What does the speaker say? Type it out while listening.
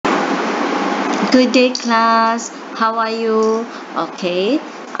Good day, class. How are you? Okay,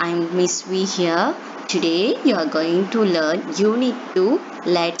 I'm Miss V here. Today you are going to learn Unit 2.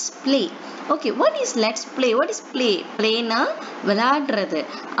 Let's play. Okay, what is let's play? What is play? Playனா விளையாடுறது.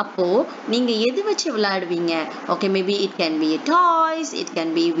 அப்போ நீங்க எது வச்சு விளையாடுவீங்க? Okay, maybe it can be toys, it can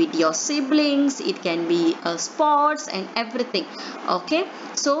be with your siblings, it can be sports and everything. Okay,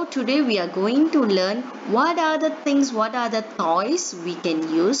 so today we are going to learn what are the things, what are the toys we can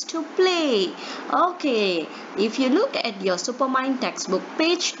use to play. Okay, if you look at your Supermind textbook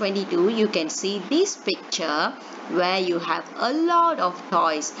page 22, you can see this picture where you have a lot of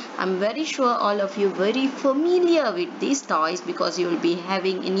toys. I'm very sure all of you very familiar with these toys because you will be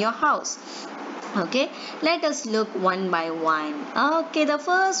having in your house. Okay, let us look one by one. Okay, the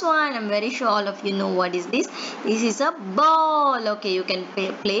first one, I'm very sure all of you know what is this. This is a ball. Okay, you can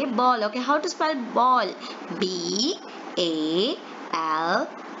play ball. Okay, how to spell ball? B-A-L-L.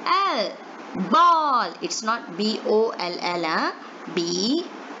 Ball. It's not B-O-L-L. B-A-L-L.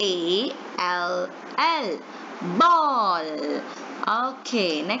 Ball.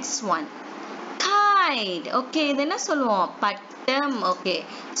 Okay, next one. Kite. Okay, இது என்ன சொல்லுவோம்? பட்டம். Okay,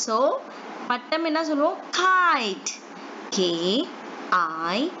 so பட்டம் என்ன சொல்லுவோம்? Kite. K-I-T-E.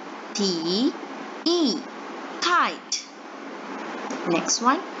 Kite. Next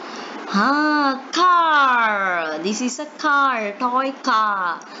one. Car. This is a car, toy car.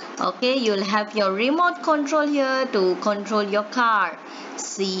 Okay, you'll have your remote control here to control your car.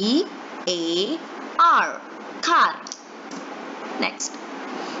 C-A-R. Car. Next.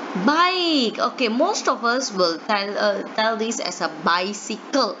 Bike. Okay, most of us will tell this as a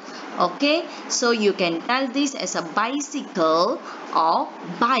bicycle. Okay, so you can tell this as a bicycle or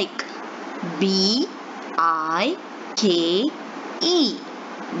bike. B-I-K-E.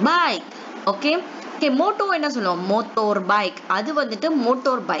 Bike. Okay, moto என்ன சொல்லுவோம்? Motor bike. அது வந்துட்டு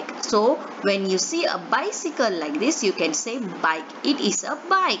motor bike. So when you see a bicycle like this, you can say bike. It is a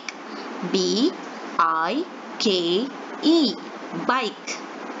bike. B-I-K-E. Bike.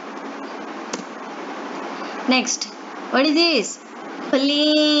 Next, what is this?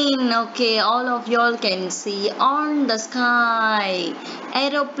 Plane. Okay, all of y'all can see on the sky.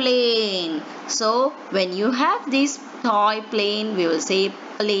 Aeroplane. So when you have this toy plane, we will say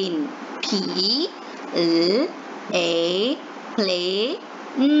plane. P-L-A-plane.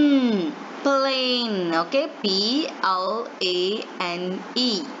 Plane. Okay, P-L-A-N-E.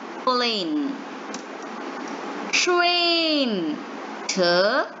 Plane. Train.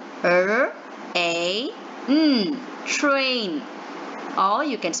 T-R-A-N. Train. Or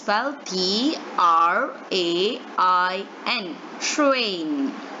you can spell T-R-A-I-N. Train.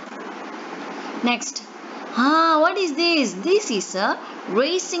 Next. What is this? This is a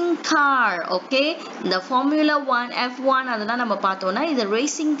racing car. Okay, the Formula 1, F1 அதெல்லாம் நம்ம பார்த்தோம்னா இது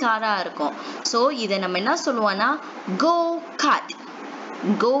racing car-ஆ இருக்கும். So இதை நம்ம என்ன சொல்லுவோம்னா go kart.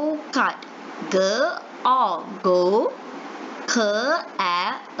 Go kart. Go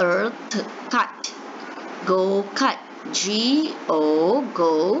K-A-R-T. Kart. Go kart. G-O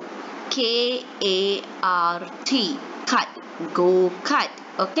go K-A-R-T. Kart. Go kart.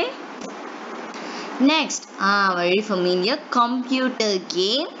 Okay. Next, very familiar, computer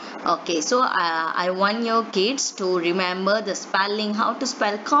game. Okay, so I want your kids to remember the spelling, how to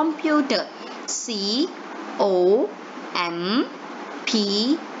spell computer. C-O-M-P-U-T-E-R.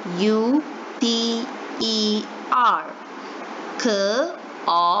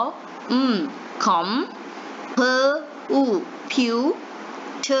 Com.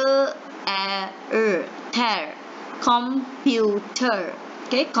 Ter. Computer.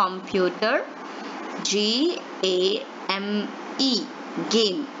 Okay, computer. G-A-M-E.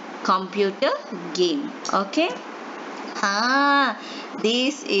 Game. Computer game. Okay.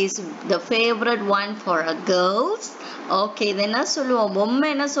 This is the favorite one for girls. Okay, then என்ன சொல்லுவோம்? பொம்மை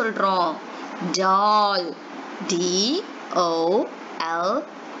என்ன சொல்றோம்? Doll. D-O-L-L.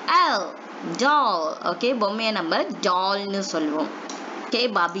 Doll. Okay, பொம்மையை நம்ம dollனு சொல்லுவோம். Okay,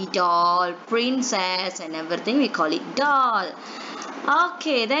 Barbie doll, princess and everything, we call it doll.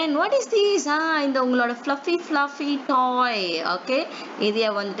 Okay, then what is this? இந்த உங்களோட fluffy toy. Okay, இதைய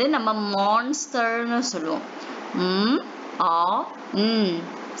வந்து நம்ம monsterனு சொல்லுவோம்.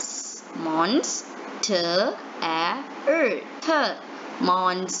 Monster.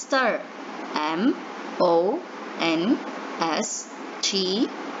 Monster. M-O-N-S-T-E-R.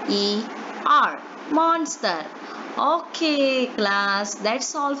 Monster. Okay, class, that's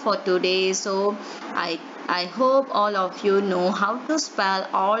all for today. So I hope all of you know how to spell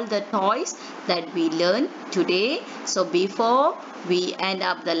all the toys that we learned today. So before we end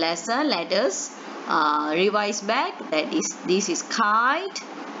up the lesson, let us revise back. This is kite,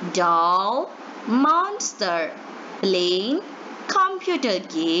 doll, monster, plane, computer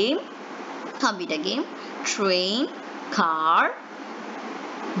game, train, car,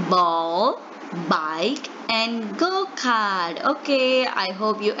 ball, bike and go-kart. Okay, I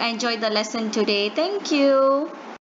hope you enjoyed the lesson today. Thank you.